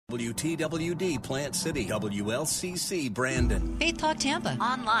WTWD Plant City, WLCC Brandon. Faith Talk Tampa.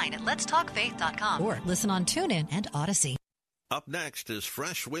 Online at letstalkfaith.com. Or listen on TuneIn and Odyssey. Up next is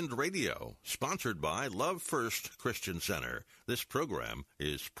Fresh Wind Radio, sponsored by Love First Christian Center. This program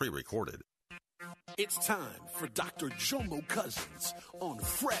is pre-recorded. It's time for Dr. Jomo Cousins on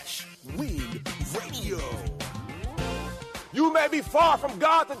Fresh Wind Radio. You may be far from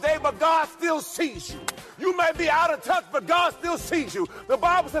God today, but God still sees you. You may be out of touch, but God still sees you. The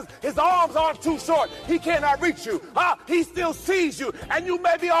Bible says his arms aren't too short. He cannot reach you. He still sees you, and you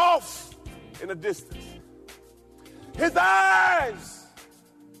may be off in the distance. His eyes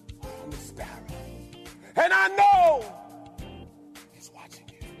on the sparrow. And I know he's watching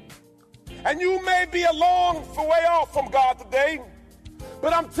you. And you may be a long way off from God today,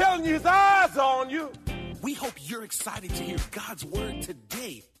 but I'm telling you, his eyes are on you. We hope you're excited to hear God's word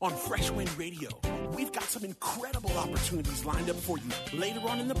today on Fresh Wind Radio. We've got some incredible opportunities lined up for you later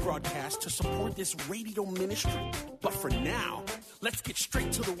on in the broadcast to support this radio ministry. But for now, let's get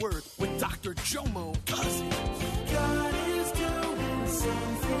straight to the word with Dr. Jomo Cousins. God is doing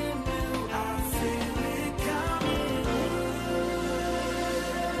something new. I feel it coming.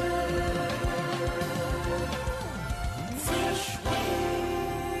 Fresh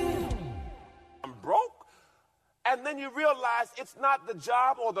Wind. I'm broke. And then you realize it's not the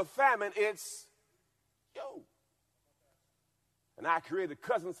job or the famine, it's you. And I created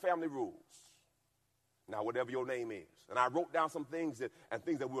Cousins Family Rules. Now, whatever your name is. And I wrote down some things that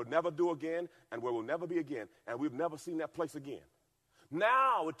we'll never do again and where we'll never be again. And we've never seen that place again.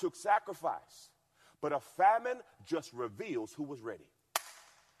 Now, it took sacrifice. But a famine just reveals who was ready.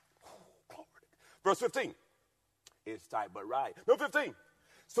 Glory. Verse 15. It's tight but right. Verse 15.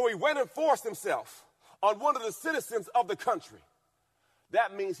 So he went and forced himself on one of the citizens of the country.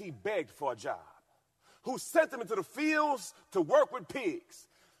 That means he begged for a job. Who sent him into the fields to work with pigs.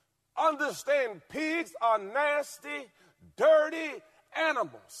 Understand, pigs are nasty, dirty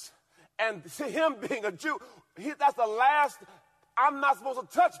animals. And to him being a Jew, that's the last. I'm not supposed to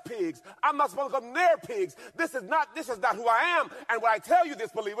touch pigs. I'm not supposed to come near pigs. This is not who I am. And when I tell you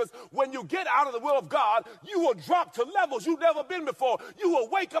this, believers, when you get out of the will of God, you will drop to levels you've never been before. You will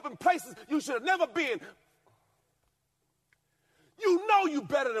wake up in places you should have never been. You know you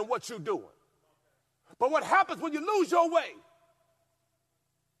better than what you're doing. But what happens when you lose your way?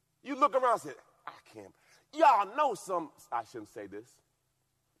 You look around and say, I can't. Y'all know I shouldn't say this.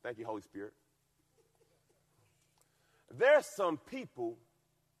 Thank you, Holy Spirit. There's some people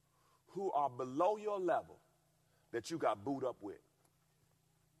who are below your level that you got booed up with.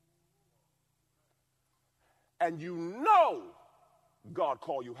 And you know God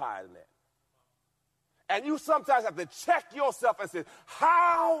called you higher than that. And you sometimes have to check yourself and say,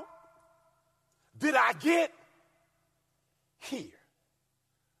 how did I get here?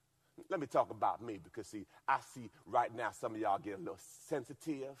 Let me talk about me because, see, I see right now some of y'all get a little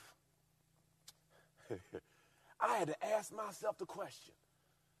sensitive. I had to ask myself the question,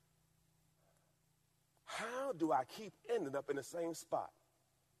 how do I keep ending up in the same spot?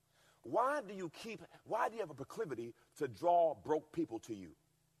 Why do you have a proclivity to draw broke people to you?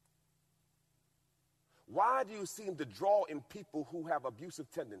 Why do you seem to draw in people who have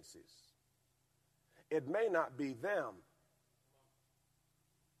abusive tendencies? It may not be them.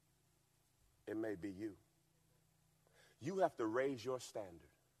 It may be you. You have to raise your standard.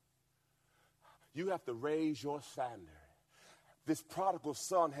 You have to raise your standard. This prodigal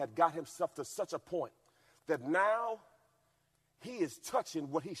son had got himself to such a point that now he is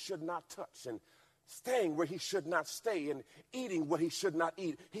touching what he should not touch and staying where he should not stay and eating what he should not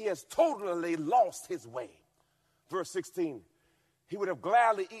eat. He has totally lost his way. Verse 16, he would have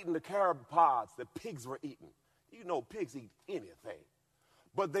gladly eaten the carob pods that pigs were eating. You know pigs eat anything.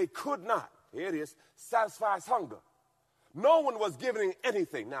 But they could not, here it is, satisfy his hunger. No one was giving him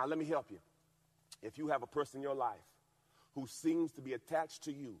anything. Now, let me help you. If you have a person in your life who seems to be attached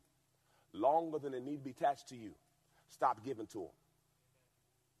to you longer than they need to be attached to you, stop giving to them.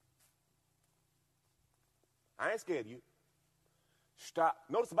 I ain't scared of you. Stop.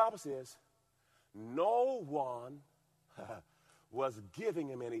 Notice the Bible says, no one was giving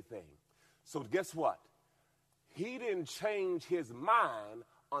him anything. So guess what? He didn't change his mind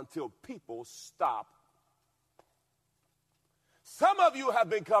until people stopped. Some of you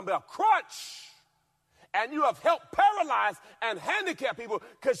have become a crutch, and you have helped paralyze and handicap people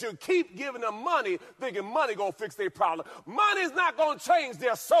because you keep giving them money, thinking money going to fix their problem. Money is not going to change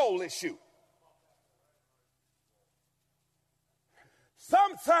their soul issue.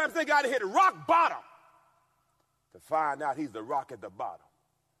 Sometimes they got to hit rock bottom to find out he's the rock at the bottom.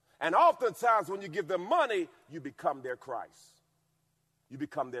 And oftentimes when you give them money, you become their Christ. you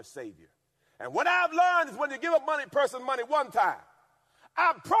become their savior. And what I've learned is when you give a person money one time,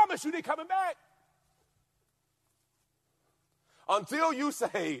 I promise you they're coming back. Until you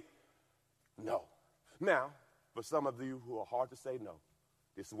say no. Now, for some of you who are hard to say no,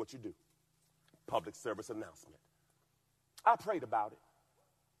 this is what you do. Public service announcement. I prayed about it.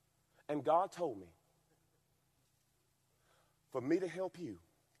 And God told me, for me to help you,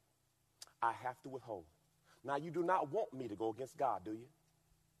 I have to withhold. Now, you do not want me to go against God, do you?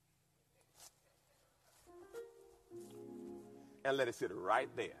 And let it sit right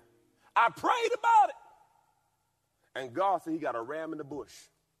there. I prayed about it. And God said he got a ram in the bush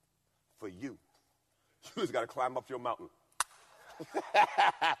for you. You just got to climb up your mountain.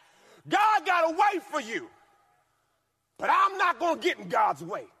 God got a way for you. But I'm not going to get in God's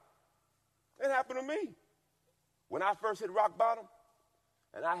way. It happened to me. When I first hit rock bottom,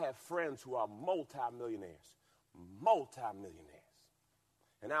 and I have friends who are multimillionaires.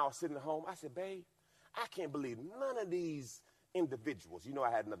 And I was sitting at home, I said, babe, I can't believe none of these individuals, you know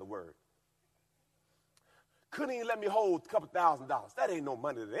I had another word, couldn't even let me hold a couple $1,000. That ain't no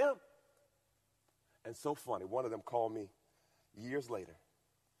money to them. And so funny, one of them called me years later.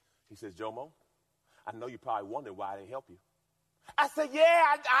 He says, Jomo, I know you probably wondering why I didn't help you. I said,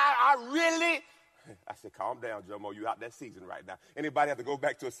 yeah, I really. I said, calm down, Jomo. You out that season right now. Anybody have to go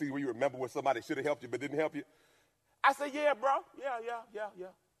back to a season where you remember when somebody should have helped you but didn't help you? I said, yeah, bro. Yeah.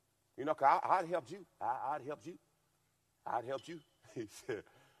 You know, because I'd helped you. I'd helped you. I'd helped you.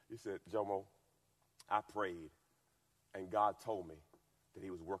 He said, Jomo, I prayed, and God told me that he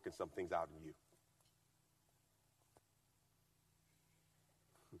was working some things out in you.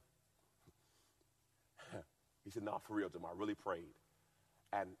 He said, no, for real, Jomo, I really prayed.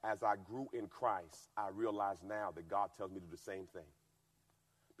 And as I grew in Christ, I realized now that God tells me to do the same thing.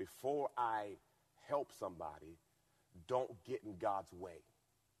 Before I help somebody, don't get in God's way.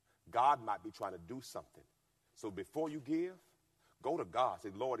 God might be trying to do something. So before you give, go to God. Say,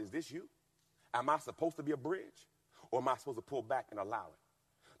 Lord, is this you? Am I supposed to be a bridge? Or am I supposed to pull back and allow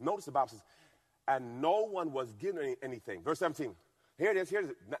it? Notice the Bible says, and no one was given anything. Verse 17. Here it is.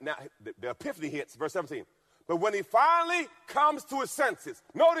 Now the epiphany hits. Verse 17. But when he finally comes to his senses,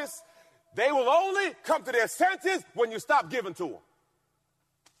 notice, they will only come to their senses when you stop giving to them.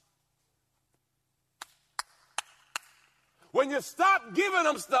 When you stop giving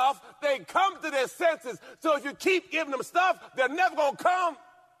them stuff, they come to their senses. So if you keep giving them stuff, they're never going to come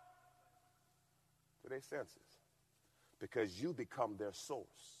to their senses because you become their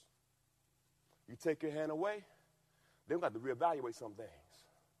source. You take your hand away, they've got to reevaluate some things.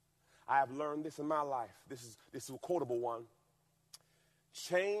 I have learned this in my life. This is a quotable one.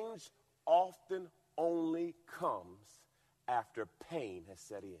 Change often only comes after pain has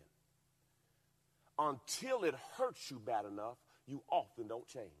set in. Until it hurts you bad enough, you often don't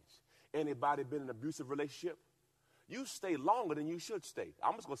change. Anybody been in an abusive relationship? You stay longer than you should stay.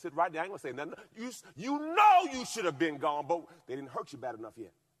 I'm just going to sit right there. I ain't going to say nothing. You know you should have been gone, but they didn't hurt you bad enough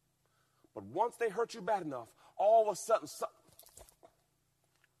yet. But once they hurt you bad enough, all of a sudden, something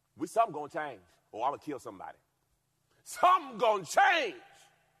going to change. Or I'm going to kill somebody. Something going to change.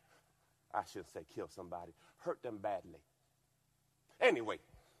 I shouldn't say kill somebody. Hurt them badly. Anyway,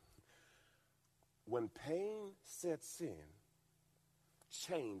 when pain sets in,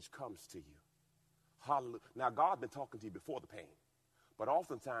 change comes to you. Hallelujah. Now, God's been talking to you before the pain. But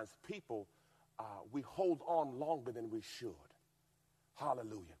oftentimes, people, we hold on longer than we should.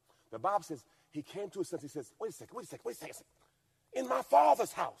 Hallelujah. The Bible says, he came to his senses. He says, wait a second. In my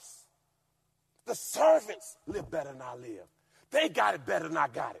Father's house, the servants live better than I live. They got it better than I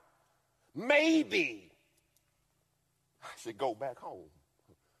got it. Maybe I should go back home.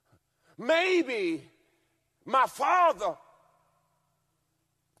 Maybe my father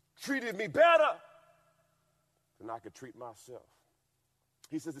treated me better than I could treat myself.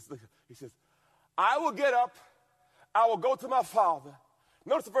 He says, I will get up. I will go to my father.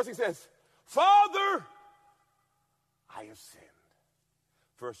 Notice the first thing he says, Father, I have sinned.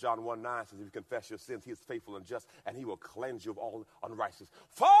 1 John 1:9 says, if you confess your sins, he is faithful and just, and he will cleanse you of all unrighteousness.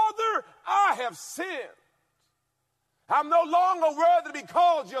 Father, I have sinned. I'm no longer worthy to be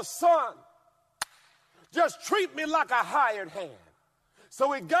called your son. Just treat me like a hired hand.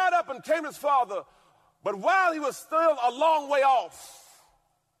 So he got up and came to his father, but while he was still a long way off,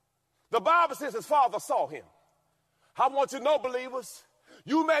 the Bible says his father saw him. I want you to know, believers,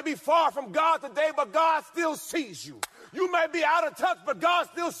 you may be far from God today, but God still sees you. You may be out of touch, but God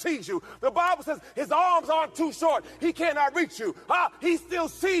still sees you. The Bible says his arms aren't too short. He cannot reach you. He still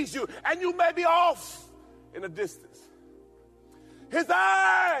sees you, and you may be off in the distance. His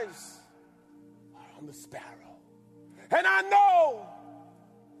eyes are on the sparrow. And I know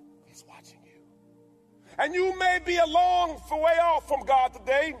is watching you. And you may be a long way off from God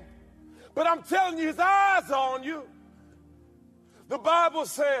today, but I'm telling you, his eyes are on you. The Bible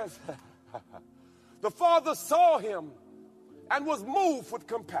says the Father saw him and was moved with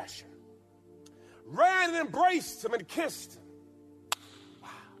compassion, ran and embraced him and kissed him. Wow.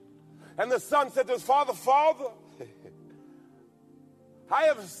 And the Son said to his Father, Father, I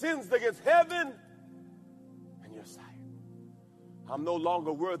have sinned against heaven and your sight. I'm no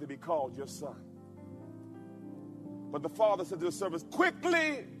longer worthy to be called your son. But the Father said to the servants,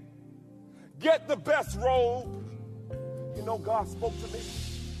 quickly get the best robe. You know, God spoke to me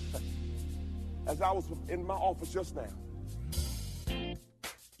as I was in my office just now.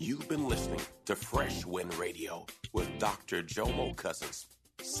 You've been listening to Fresh Wind Radio with Dr. Jomo Cousins,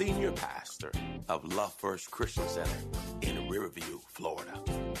 Senior Pastor of Love First Christian Center in Riverview, Florida.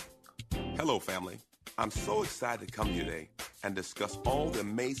 Hello, family. I'm so excited to come here today and discuss all the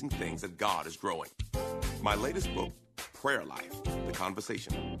amazing things that God is growing. My latest book, Prayer Life, The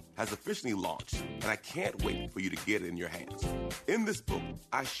Conversation, has officially launched, and I can't wait for you to get it in your hands. In this book,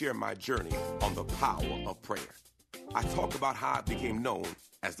 I share my journey on the power of prayer. I talk about how I became known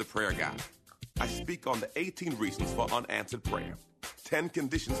as the prayer guy. I speak on the 18 reasons for unanswered prayer, 10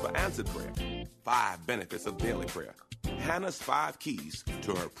 conditions for answered prayer, 5 benefits of daily prayer, Hannah's 5 keys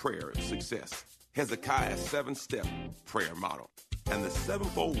to her prayer success, Hezekiah's 7-step prayer model, and the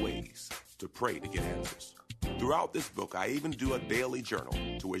 7-fold ways to pray to get answers. Throughout this book, I even do a daily journal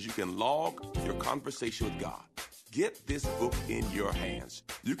to where you can log your conversation with God. Get this book in your hands.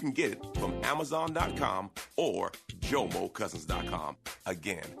 You can get it from Amazon.com or JomoCousins.com.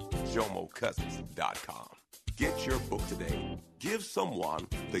 Again, JomoCousins.com. Get your book today. Give someone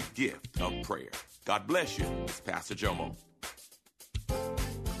the gift of prayer. God bless you. It's Pastor Jomo.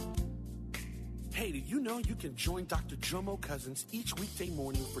 Hey, did you know you can join Dr. Jomo Cousins each weekday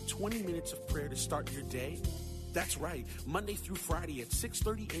morning for 20 minutes of prayer to start your day? That's right. Monday through Friday at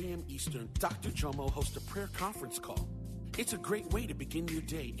 6:30 a.m. Eastern, Dr. Jomo hosts a prayer conference call. It's a great way to begin your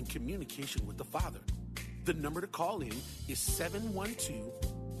day in communication with the Father. The number to call in is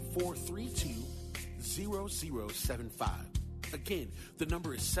 712-432-0075. Again, the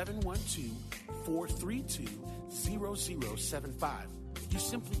number is 712-432-0075. You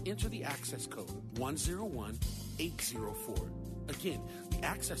simply enter the access code 101804. Again, the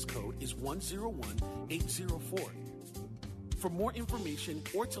access code is 101804. For more information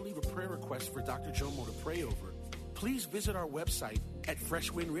or to leave a prayer request for Dr. Jomo to pray over, please visit our website at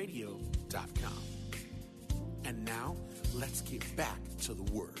freshwindradio.com. And now, let's get back to the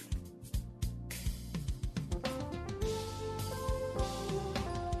Word.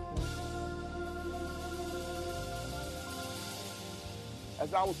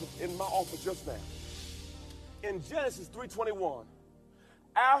 As I was in my office just now, in Genesis 3:21,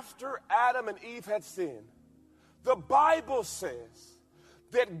 after Adam and Eve had sinned, the Bible says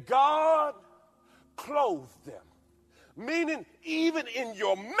that God clothed them, meaning even in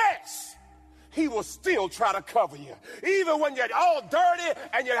your mess, he will still try to cover you. Even when you're all dirty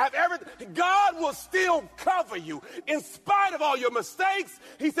and you have everything, God will still cover you. In spite of all your mistakes,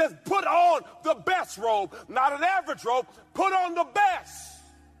 he says, put on the best robe, not an average robe, put on the best.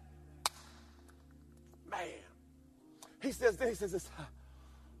 Man. He says this,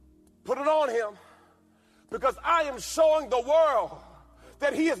 put it on him because I am showing the world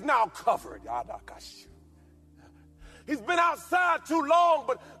that he is now covered. He's been outside too long,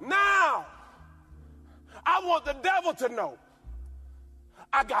 but now I want the devil to know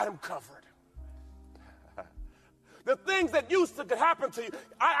I got him covered. The things that used to happen to you,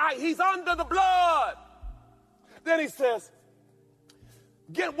 he's under the blood. Then he says,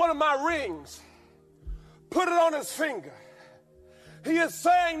 get one of my rings, put it on his finger. He is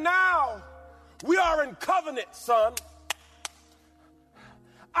saying now, we are in covenant, son.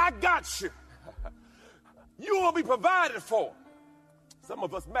 I got you. You will be provided for. Some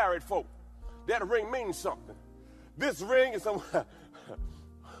of us married folk, that ring means something. This ring is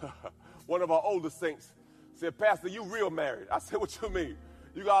one of our older saints said, Pastor, you real married. I said, what you mean?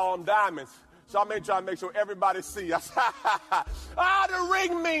 You got all them diamonds. So I may try to make sure everybody see. I said, the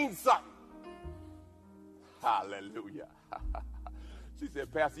ring means something. Hallelujah. She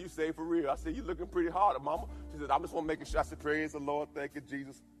said, Pastor, you saved for real. I said, you looking pretty hard, Mama. She said, I just want to make sure. I said, praise the Lord. Thank you,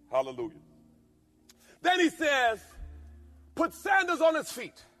 Jesus. Hallelujah. Then he says, put sandals on his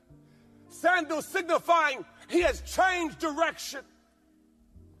feet. Sandals signifying he has changed direction.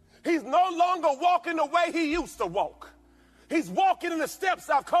 He's no longer walking the way he used to walk. He's walking in the steps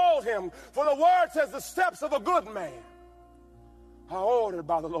I've called him. For the word says the steps of a good man are ordered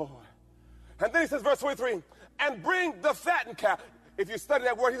by the Lord. And then he says, verse 23, and bring the fattened calf. if you study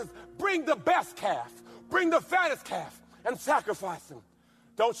that word, he says, bring the best calf, bring the fattest calf, and sacrifice him.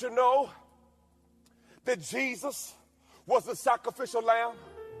 Don't you know that Jesus was the sacrificial lamb?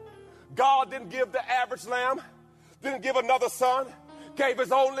 God didn't give the average lamb, didn't give another son, gave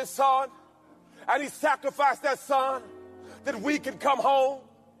his only son, and he sacrificed that son that we can come home.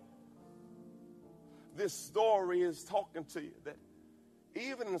 This story is talking to you that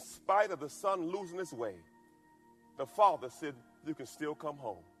even in spite of the son losing his way, the father said, you can still come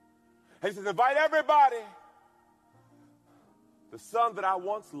home. And he says, invite everybody. The son that I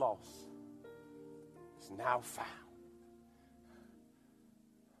once lost is now found.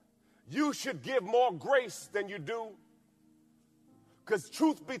 You should give more grace than you do. Because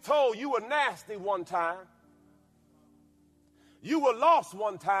truth be told, you were nasty one time. You were lost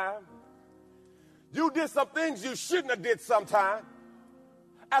one time. You did some things you shouldn't have did sometime.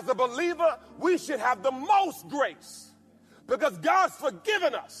 As a believer, we should have the most grace because God's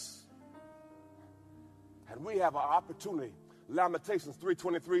forgiven us. And we have an opportunity. Lamentations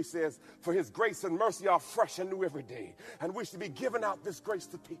 3:23 says, for his grace and mercy are fresh and new every day. And we should be giving out this grace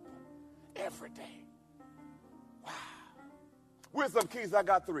to people every day. Wow. Wisdom keys, I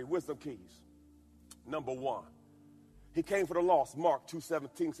got 3. Wisdom keys. Number 1, he came for the lost. Mark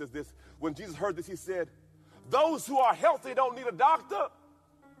 2:17 says this. When Jesus heard this, he said, those who are healthy don't need a doctor.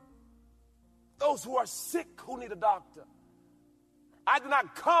 Those who are sick who need a doctor. I did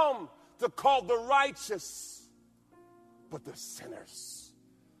not come to call the righteous, but the sinners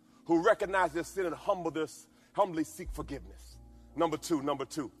who recognize their sin and humbly seek forgiveness. Number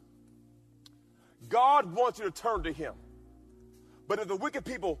two. God wants you to turn to him. But if the wicked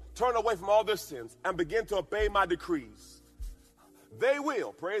people turn away from all their sins and begin to obey my decrees, they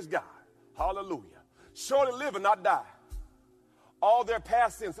will, praise God, hallelujah, surely live and not die. All their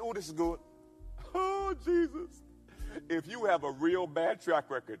past sins, oh, this is good. Oh, Jesus. If you have a real bad track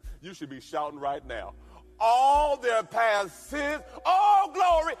record, you should be shouting right now. All their past sins, oh,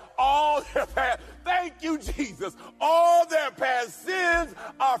 glory, all their past, thank you, Jesus. All their past sins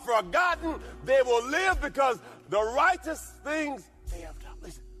are forgotten. They will live because the righteous things they have done.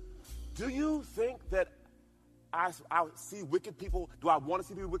 Listen, do you think that I see wicked people? Do I want to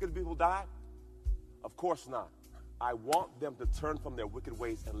see wicked people die? Of course not. I want them to turn from their wicked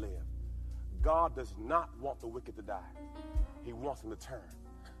ways and live. God does not want the wicked to die. He wants them to turn.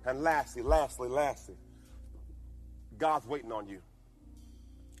 And lastly, God's waiting on you.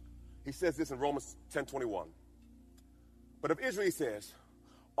 He says this in Romans 10:21. But of Israel, he says,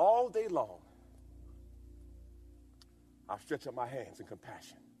 all day long, I stretch up my hands in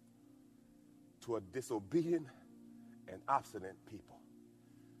compassion to a disobedient and obstinate people.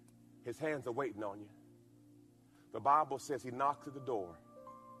 His hands are waiting on you. The Bible says he knocks at the door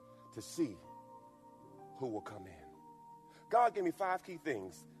to see who will come in. God gave me 5 key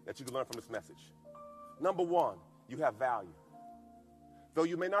things that you can learn from this message. Number 1, you have value. Though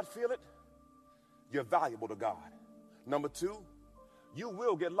you may not feel it, you're valuable to God. Number 2, you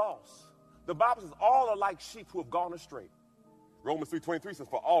will get lost. The Bible says all are like sheep who have gone astray. Romans 3:23 says,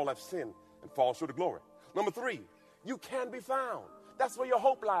 for all have sinned and fall short of glory. Number 3, you can be found. That's where your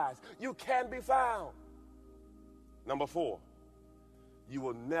hope lies. You can be found. Number 4, you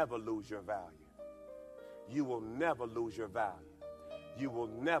will never lose your value. You will never lose your value. You will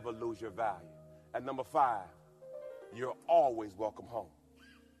never lose your value. And number 5, you're always welcome home.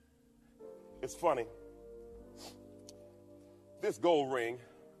 It's funny. This gold ring,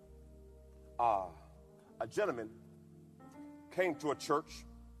 a gentleman came to a church,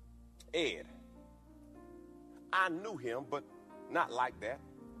 Ed. I knew him, but not like that.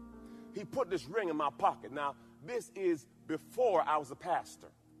 He put this ring in my pocket. Now, this is before I was a pastor.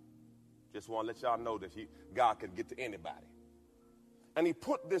 Just want to let y'all know that God can get to anybody. And he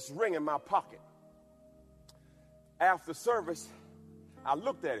put this ring in my pocket. After service, I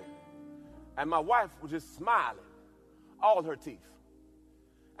looked at it, and my wife was just smiling, all her teeth.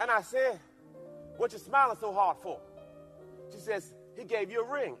 And I said, what you smiling so hard for? She says, he gave you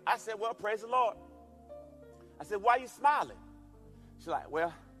a ring. I said, well, praise the Lord. I said, why are you smiling? She's like,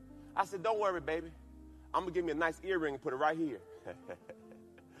 well, I said, don't worry, baby. I'm going to give me a nice earring and put it right here.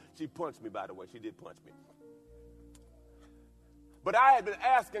 She punched me, by the way. She did punch me. But I had been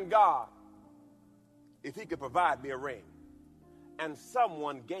asking God if he could provide me a ring. And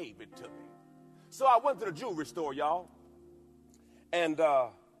someone gave it to me. So I went to the jewelry store, y'all. And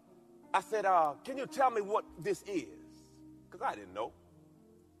I said, can you tell me what this is? Because I didn't know.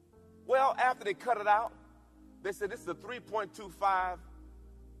 Well, after they cut it out, they said this is a 3.25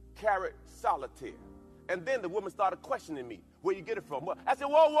 carat solitaire. And then the woman started questioning me. Where you get it from? I said,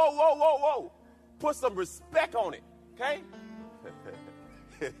 whoa. Put some respect on it, okay?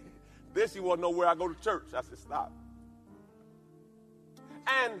 Then she wanted to know where I go to church. I said, stop.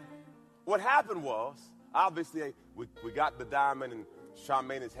 And what happened was, obviously, we got the diamond, and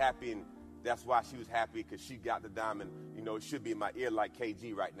Charmaine is happy, and that's why she was happy, because she got the diamond. You know, it should be in my ear like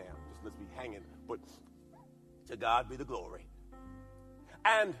KG right now. Just let's be hanging. But to God be the glory.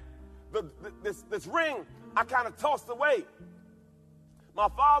 And this ring, I kind of tossed away. My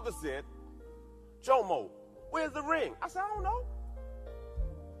father said, Jomo, where's the ring? I said, I don't know.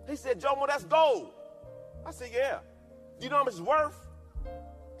 He said, Jomo, that's gold. I said, yeah. Do you know how much it's worth? I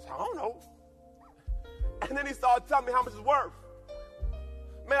said, I don't know. And then he started telling me how much it's worth.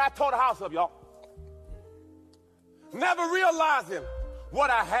 Man, I tore the house up, y'all. Never realizing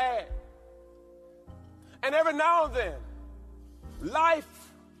what I had. And every now and then, life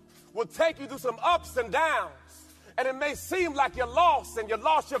will take you through some ups and downs. And it may seem like you're lost and you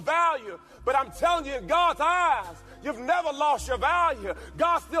lost your value. But I'm telling you, in God's eyes, you've never lost your value.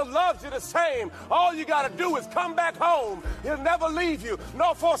 God still loves you the same. All you got to do is come back home. He'll never leave you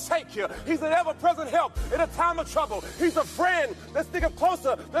nor forsake you. He's an ever-present help in a time of trouble. He's a friend that's sticking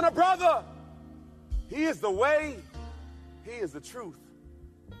closer than a brother. He is the way. He is the truth.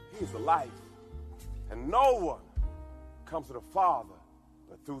 He is the life. And no one comes to the Father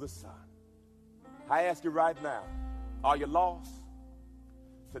but through the Son. I ask you right now, are you lost?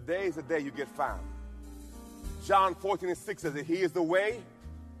 Today is the day you get found. John 14:6 says that He is the way,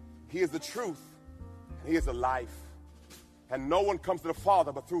 He is the truth, and He is the life. And no one comes to the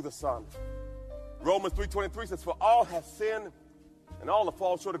Father but through the Son. Romans 3:23 says, for all have sinned and all have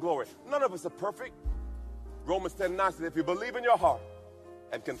fallen short of glory. None of us are perfect. Romans 10:9 says, if you believe in your heart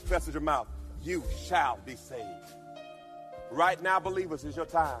and confess with your mouth, you shall be saved. Right now, believers, is your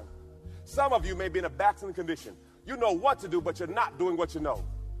time. Some of you may be in a backslidden condition. You know what to do, but you're not doing what you know.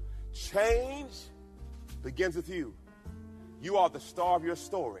 Change begins with you. You are the star of your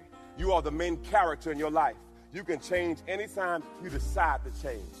story. You are the main character in your life. You can change anytime you decide to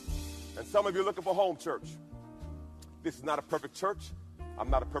change. And some of you are looking for home church. This is not a perfect church. I'm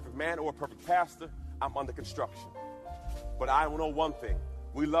not a perfect man or a perfect pastor. I'm under construction. But I know one thing.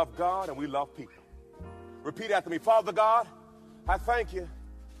 We love God and we love people. Repeat after me. Father God, I thank you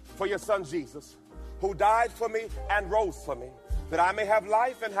for your son Jesus, who died for me and rose for me, that I may have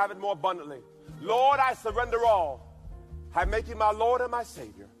life and have it more abundantly. Lord, I surrender all. I make you my Lord and my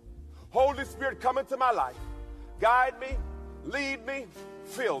Savior. Holy Spirit, come into my life. Guide me, lead me,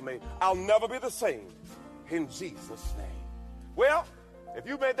 fill me. I'll never be the same. In Jesus' name. Well, if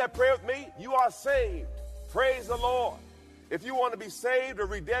you made that prayer with me, you are saved. Praise the Lord. If you want to be saved or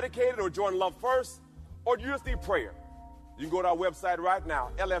rededicated or join Love First, or you just need prayer, you can go to our website right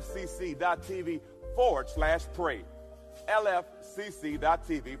now, lfcc.tv/pray.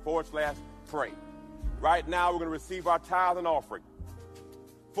 lfcc.tv/pray. Right now, we're going to receive our tithe and offering.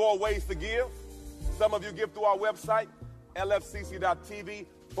 4 ways to give. Some of you give through our website,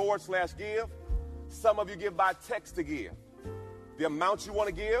 lfcc.tv/give. Some of you give by text to give. The amount you want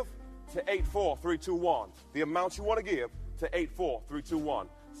to give to 84321. The amount you want to give to 84321.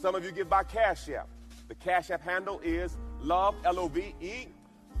 Some of you give by Cash App. The Cash App handle is Love, L-O-V-E,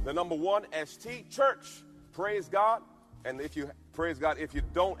 the number 1 ST Church. Praise God. And if you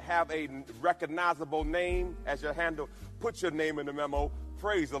don't have a recognizable name as your handle, put your name in the memo.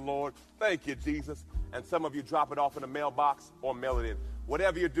 Praise the Lord. Thank you, Jesus. And some of you drop it off in the mailbox or mail it in.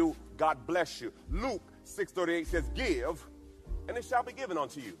 Whatever you do, God bless you. Luke 6:38 says, give, and it shall be given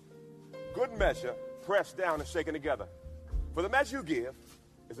unto you. Good measure, pressed down and shaken together. For the measure you give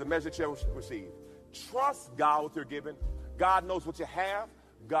is the measure you shall receive. Trust God with your giving. God knows what you have.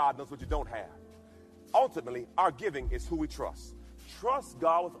 God knows what you don't have. Ultimately, our giving is who we trust. Trust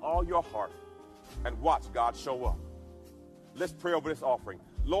God with all your heart and watch God show up. Let's pray over this offering.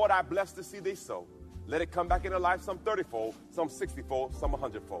 Lord, I bless to see thee sow. Let it come back into life, some 30-fold, some 60-fold, some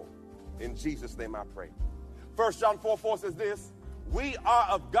 100-fold. In Jesus' name I pray. 1 John 4:4 says this, we are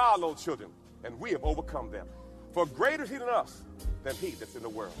of God, little children, and we have overcome them. For greater is he than us than he that's in the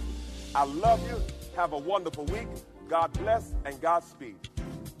world. I love you. Have a wonderful week. God bless and Godspeed.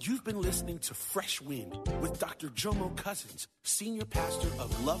 You've been listening to Fresh Wind with Dr. Jomo Cousins, Senior Pastor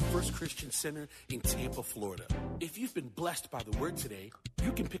of Love First Christian Center in Tampa, Florida. If you've been blessed by the word today,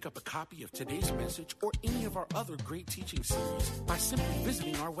 you can pick up a copy of today's message or any of our other great teaching series by simply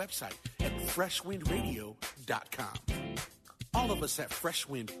visiting our website at freshwindradio.com. All of us at Fresh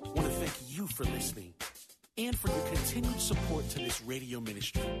Wind want to thank you for listening and for your continued support to this radio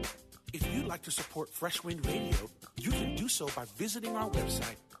ministry. If you'd like to support Fresh Wind Radio, you can do so by visiting our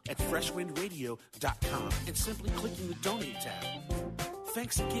website at freshwindradio.com and simply clicking the Donate tab.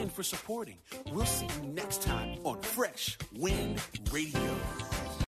 Thanks again for supporting. We'll see you next time on Fresh Wind Radio.